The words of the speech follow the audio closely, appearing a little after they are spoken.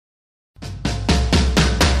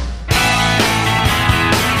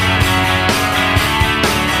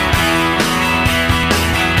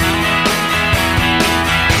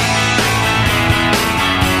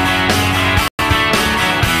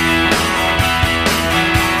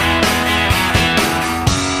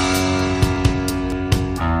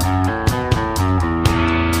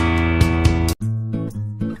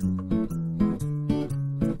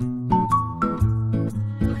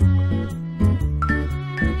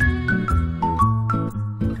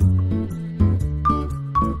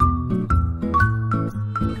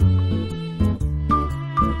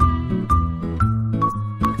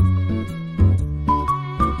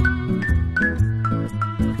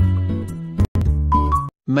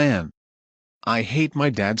Man, I hate my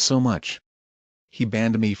dad so much. He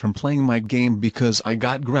banned me from playing my game because I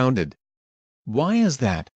got grounded. Why is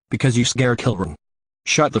that? Because you scare children.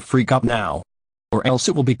 Shut the freak up now. Or else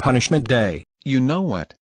it will be punishment day. You know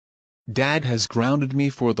what? Dad has grounded me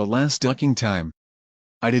for the last ducking time.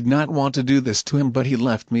 I did not want to do this to him, but he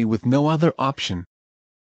left me with no other option.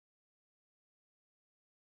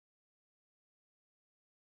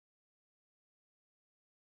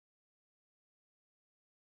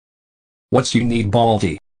 What's you need,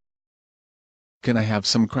 Baldi? Can I have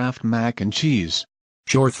some Kraft mac and cheese?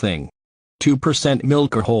 Sure thing. 2%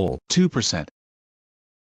 milk or whole? 2%.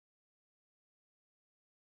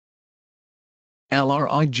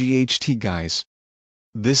 LRIGHT guys.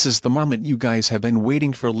 This is the moment you guys have been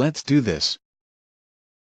waiting for. Let's do this.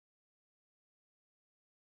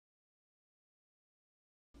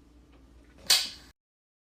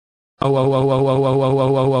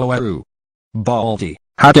 Baldi,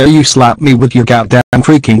 how dare you slap me with your goddamn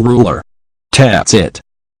freaking ruler? That's it.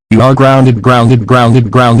 You are grounded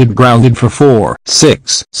for 4,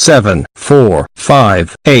 6, 7, 4,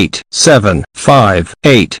 5, 8, 7, 5,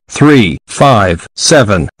 8, 3, 5,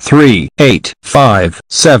 7, 3, 8, 5,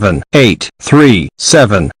 7, 8, 3,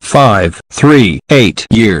 7, 5, 3, 8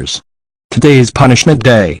 years. Today is punishment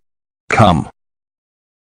day. Come.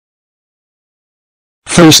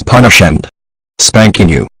 First punishment. Spanking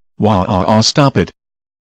you. Wow, stop it.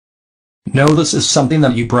 No, this is something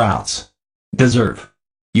that you brats deserve.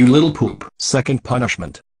 You little poop. Second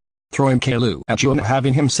punishment. Throwing Kalu at you and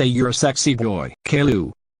having him say you're a sexy boy.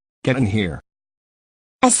 Kalu, get in here.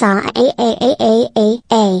 I saw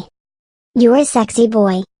a. You're a sexy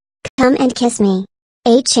boy. Come and kiss me.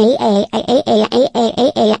 He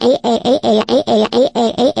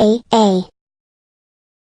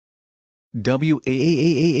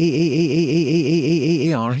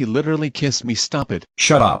literally kissed me. Stop it.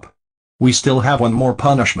 Shut up. We still have one more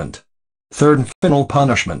punishment. Third and final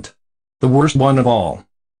punishment. The worst one of all.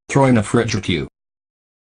 Throwing a fridge at you.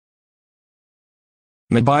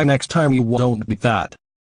 Maybe next time you won't be that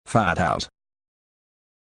fat house.